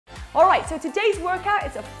All right, so today's workout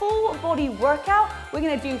is a full body workout. We're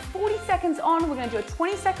gonna do 40 seconds on, we're gonna do a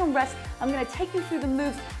 20-second rest. I'm gonna take you through the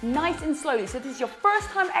moves nice and slowly. So if this is your first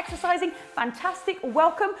time exercising, fantastic,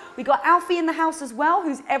 welcome. We got Alfie in the house as well,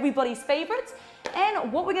 who's everybody's favorite.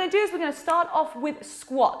 And what we're gonna do is we're gonna start off with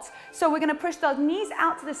squats. So we're gonna push those knees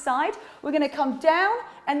out to the side, we're gonna come down,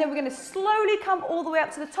 and then we're gonna slowly come all the way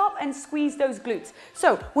up to the top and squeeze those glutes.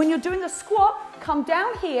 So when you're doing a squat, come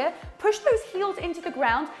down here, push those heels into the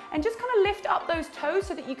ground, and just kind of lift up those toes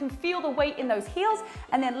so that you can feel the weight in those heels,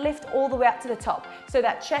 and then lift all the way up to the top. So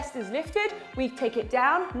that chest is lifted, we take it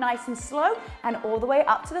down nice and slow, and all the way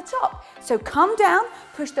up to the top. So come down,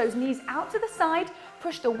 push those knees out to the side,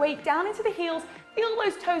 push the weight down into the heels, feel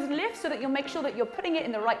those toes lift so that you'll make sure that you're putting it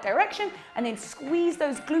in the right direction, and then squeeze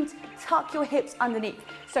those glutes, tuck your hips underneath.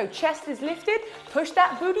 So chest is lifted, push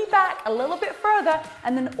that booty back a little bit further,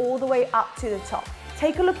 and then all the way up to the top.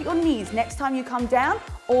 Take a look at your knees. Next time you come down,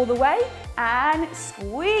 all the way, and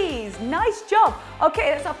squeeze. Nice job. Okay,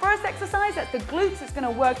 that's our first exercise. That's the glutes. It's gonna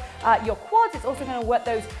work your quads. It's also gonna work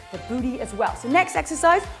the booty as well. So next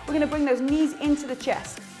exercise, we're gonna bring those knees into the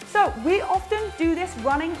chest. So we often do this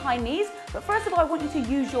running high knees, but first of all, I want you to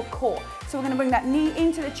use your core. So we're gonna bring that knee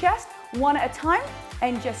into the chest, one at a time,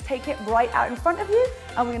 and just take it right out in front of you,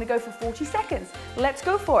 and we're gonna go for 40 seconds. Let's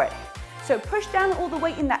go for it. So push down all the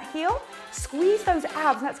weight in that heel, squeeze those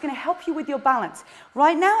abs, and that's gonna help you with your balance.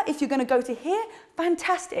 Right now, if you're gonna go to here,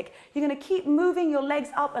 fantastic. You're gonna keep moving your legs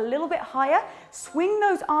up a little bit higher, swing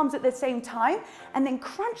those arms at the same time, and then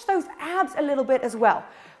crunch those abs a little bit as well.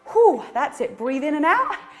 Whew, that's it, breathe in and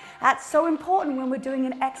out. That's so important when we're doing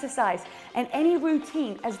an exercise and any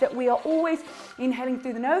routine, as that we are always inhaling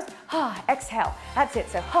through the nose, exhale, that's it,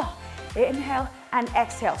 so inhale and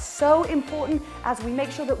exhale. So important as we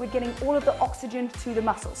make sure that we're getting all of the oxygen to the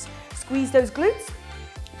muscles. Squeeze those glutes,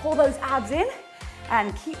 pull those abs in,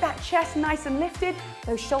 and keep that chest nice and lifted,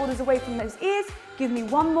 those shoulders away from those ears. Give me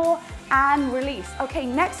one more and release. Okay,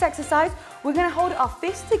 next exercise, we're gonna hold our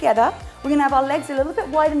fists together. We're gonna have our legs a little bit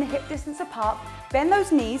wide and the hip distance apart. Bend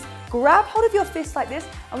those knees, grab hold of your fists like this,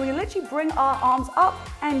 and we're gonna literally bring our arms up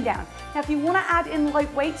and down. Now, if you wanna add in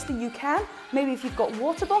light weights, then you can. Maybe if you've got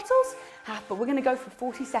water bottles, but we're gonna go for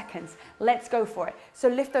 40 seconds. Let's go for it. So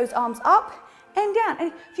lift those arms up and down.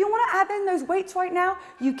 And if you wanna add in those weights right now,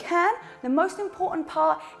 you can. The most important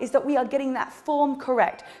part is that we are getting that form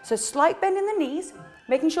correct. So slight bend in the knees,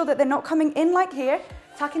 making sure that they're not coming in like here,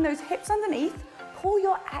 tucking those hips underneath, pull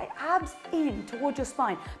your abs in towards your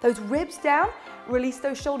spine. Those ribs down, release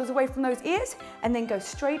those shoulders away from those ears, and then go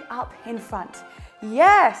straight up in front.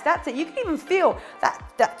 Yes, that's it. You can even feel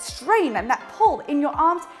that strain and that pull in your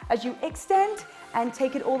arms as you extend and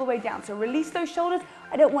take it all the way down. So release those shoulders.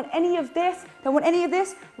 I don't want any of this,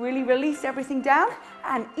 Really release everything down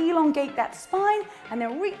and elongate that spine, and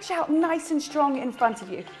then reach out nice and strong in front of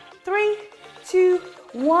you. 3, 2,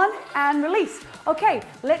 1, and release. Okay,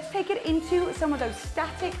 let's take it into some of those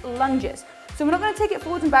static lunges. So we're not gonna take it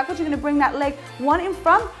forwards and backwards. You're gonna bring that leg one in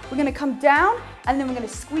front. We're gonna come down, and then we're gonna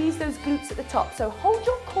squeeze those glutes at the top. So hold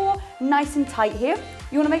your core nice and tight here.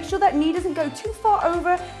 You wanna make sure that knee doesn't go too far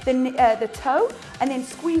over the toe, and then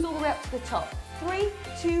squeeze all the way up to the top. 3,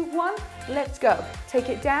 2, 1, let's go. Take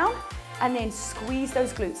it down, and then squeeze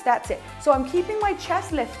those glutes. That's it. So I'm keeping my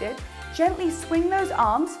chest lifted. Gently swing those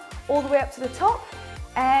arms all the way up to the top,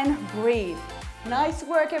 and breathe. Nice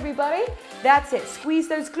work, everybody. That's it. Squeeze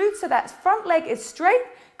those glutes so that front leg is straight.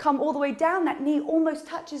 Come all the way down. That knee almost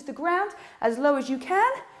touches the ground, as low as you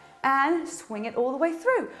can, and swing it all the way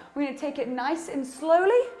through. We're going to take it nice and slowly.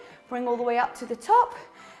 Bring all the way up to the top.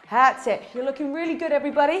 That's it. You're looking really good,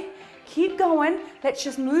 everybody. Keep going. Let's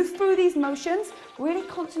just move through these motions, really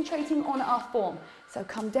concentrating on our form. So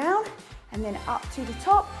come down and then up to the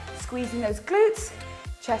top, squeezing those glutes.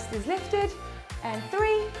 Chest is lifted. And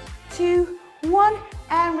 3, 2, 1,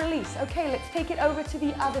 and release. Okay, let's take it over to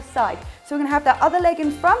the other side. So we're gonna have that other leg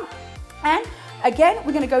in front, and again,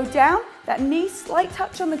 we're gonna go down, that knee, slight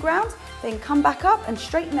touch on the ground, then come back up and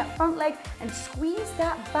straighten that front leg and squeeze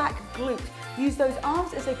that back glute. Use those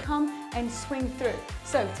arms as they come and swing through.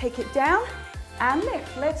 So take it down and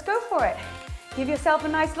lift. Let's go for it. Give yourself a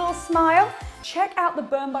nice little smile. Check out the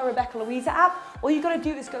Burn by Rebecca-Louise app. All you gotta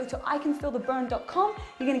do is go to icanfeeltheburn.com.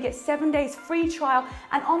 You're gonna get 7 days free trial.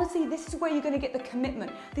 And honestly, this is where you're gonna get the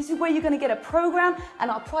commitment. This is where you're gonna get a program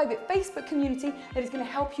and our private Facebook community that is gonna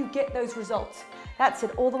help you get those results. That's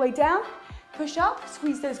it, all the way down. Push up,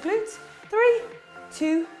 squeeze those glutes. 3,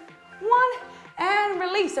 2, 1, and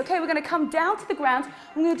release. Okay, we're gonna come down to the ground.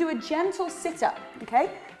 I'm gonna do a gentle sit-up,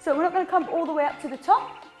 okay? So we're not gonna come all the way up to the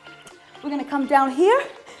top. We're gonna come down here.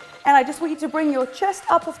 And I just want you to bring your chest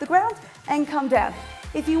up off the ground and come down.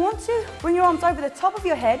 If you want to, bring your arms over the top of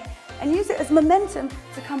your head and use it as momentum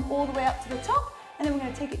to come all the way up to the top, and then we're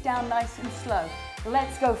going to take it down nice and slow.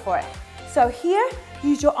 Let's go for it. So here,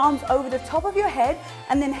 use your arms over the top of your head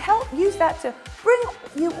and then use that to bring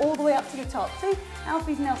you all the way up to the top. See,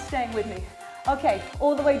 Alfie's now staying with me. Okay,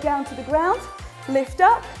 all the way down to the ground, lift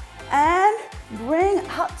up and bring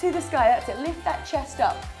up to the sky. That's it, lift that chest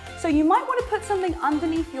up. So you might want to put something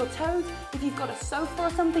underneath your toes. If you've got a sofa or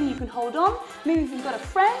something you can hold on, maybe if you've got a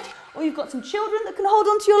friend or you've got some children that can hold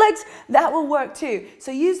on to your legs, that will work too.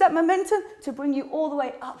 So use that momentum to bring you all the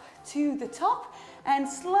way up to the top and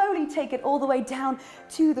slowly take it all the way down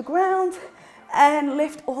to the ground and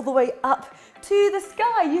lift all the way up to the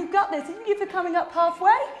sky. You've got this. Even if you're coming up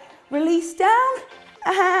halfway, release down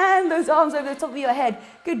and those arms over the top of your head.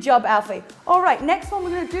 Good job, Alfie. All right, next one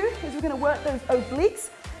we're going to do is we're going to work those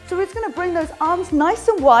obliques. So we're just going to bring those arms nice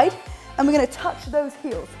and wide and we're going to touch those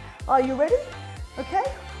heels. Are you ready? Okay.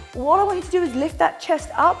 What I want you to do is lift that chest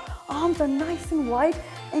up. Arms are nice and wide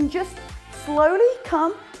and just slowly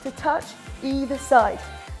come to touch either side.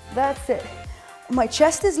 That's it. My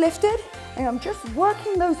chest is lifted and I'm just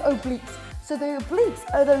working those obliques. So the obliques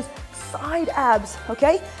are those side abs,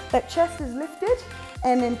 okay? That chest is lifted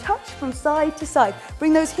and then touch from side to side.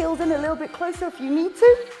 Bring those heels in a little bit closer if you need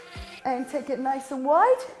to and take it nice and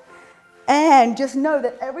wide. And just know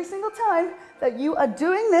that every single time that you are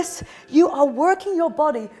doing this, you are working your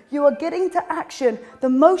body. You are getting to action. The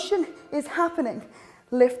motion is happening.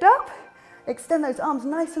 Lift up, extend those arms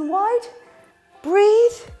nice and wide.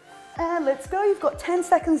 Breathe, and let's go. You've got 10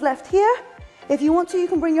 seconds left here. If you want to, you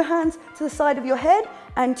can bring your hands to the side of your head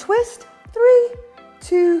and twist. 3,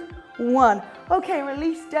 2, 1. Okay,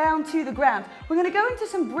 release down to the ground. We're going to go into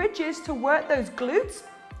some bridges to work those glutes.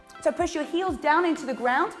 So push your heels down into the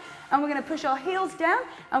ground, and we're going to push our heels down,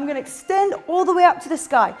 and we're going to extend all the way up to the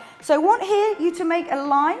sky. So I want here you to make a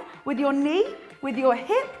line with your knee, with your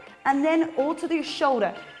hip, and then all to your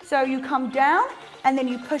shoulder. So you come down, and then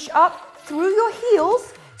you push up through your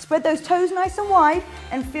heels, spread those toes nice and wide,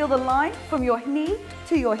 and feel the line from your knee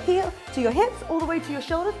to your heel, to your hips, all the way to your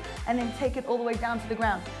shoulders, and then take it all the way down to the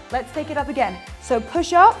ground. Let's take it up again. So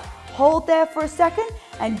push up, hold there for a second,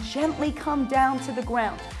 and gently come down to the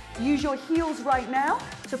ground. Use your heels right now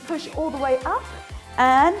to push all the way up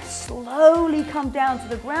and slowly come down to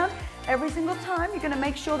the ground. Every single time, you're going to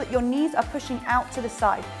make sure that your knees are pushing out to the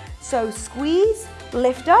side. So squeeze,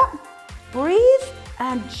 lift up, breathe,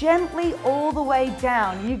 and gently all the way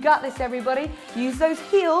down. You got this, everybody. Use those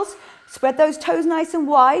heels, spread those toes nice and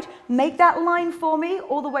wide, make that line for me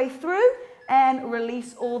all the way through, and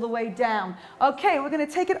release all the way down. Okay, we're going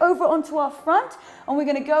to take it over onto our front, and we're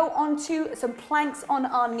going to go onto some planks on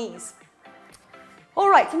our knees. All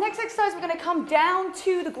right, so next exercise, we're going to come down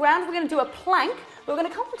to the ground. We're going to do a plank. We're going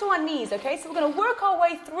to come onto our knees, okay? So we're going to work our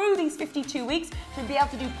way through these 52 weeks to be able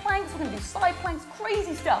to do planks. We're going to do side planks,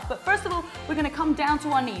 crazy stuff. But first of all, we're going to come down to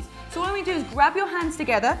our knees. So what we do is grab your hands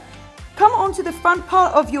together, come onto the front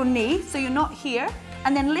part of your knee, so you're not here,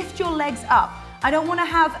 and then lift your legs up. I don't want to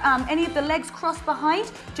have any of the legs crossed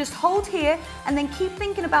behind. Just hold here and then keep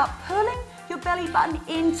thinking about pulling your belly button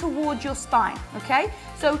in towards your spine, okay?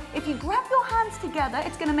 So if you grab your hands together,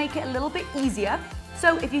 it's going to make it a little bit easier.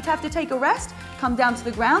 So if you have to take a rest, come down to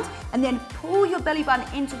the ground and then pull your belly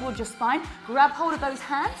button in towards your spine. Grab hold of those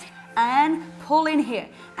hands and pull in here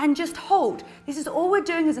and just hold. This is all we're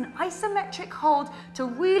doing is an isometric hold to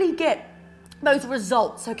really get those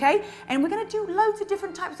results, okay? And we're going to do loads of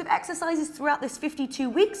different types of exercises throughout this 52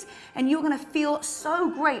 weeks, and you're going to feel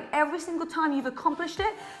so great every single time you've accomplished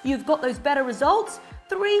it. You've got those better results.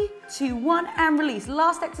 3, 2, 1, and release.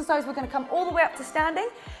 Last exercise, we're going to come all the way up to standing,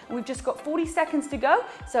 and we've just got 40 seconds to go.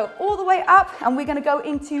 So all the way up, and we're going to go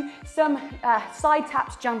into some side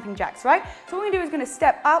taps, jumping jacks, right? So what we're going to do is going to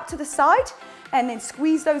step out to the side, and then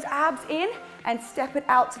squeeze those abs in, and step it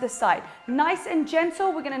out to the side. Nice and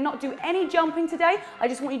gentle. We're going to not do any jumping today. I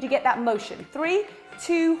just want you to get that motion. 3,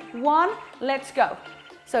 2, 1, let's go.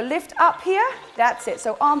 So lift up here. That's it.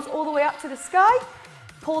 So arms all the way up to the sky.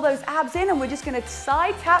 Pull those abs in, and we're just going to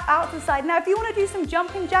side tap out to the side. Now, if you want to do some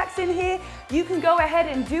jumping jacks in here, you can go ahead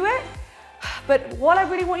and do it. But what I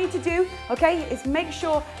really want you to do, okay, is make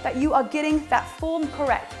sure that you are getting that form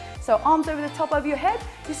correct. So arms over the top of your head.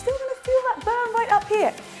 You're still going to feel that burn right up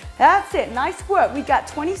here. That's it, nice work. We've got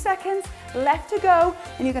 20 seconds left to go,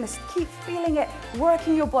 and you're going to keep feeling it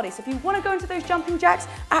working your body. So if you want to go into those jumping jacks,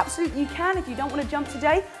 absolutely you can. If you don't want to jump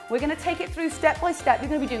today, we're going to take it through step by step. You're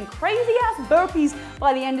going to be doing crazy ass burpees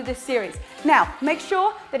by the end of this series. Now, make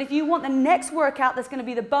sure that if you want the next workout that's going to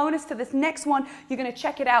be the bonus to this next one, you're going to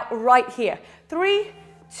check it out right here. 3,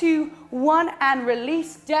 2, 1, and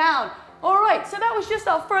release down. All right, so that was just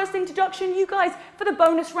our first introduction. You guys, for the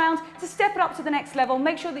bonus round, to step it up to the next level,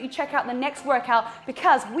 make sure that you check out the next workout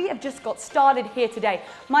because we have just got started here today.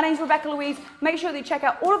 My name's Rebecca-Louise. Make sure that you check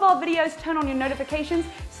out all of our videos, turn on your notifications,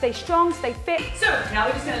 stay strong, stay fit. So now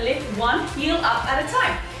we're just gonna lift one heel up at a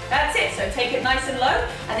time. That's it, so take it nice and low,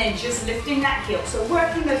 and then just lifting that heel. So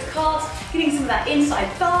working those calves, getting some of that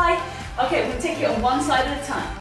inside thigh. Okay, we're gonna take it on one side at a time.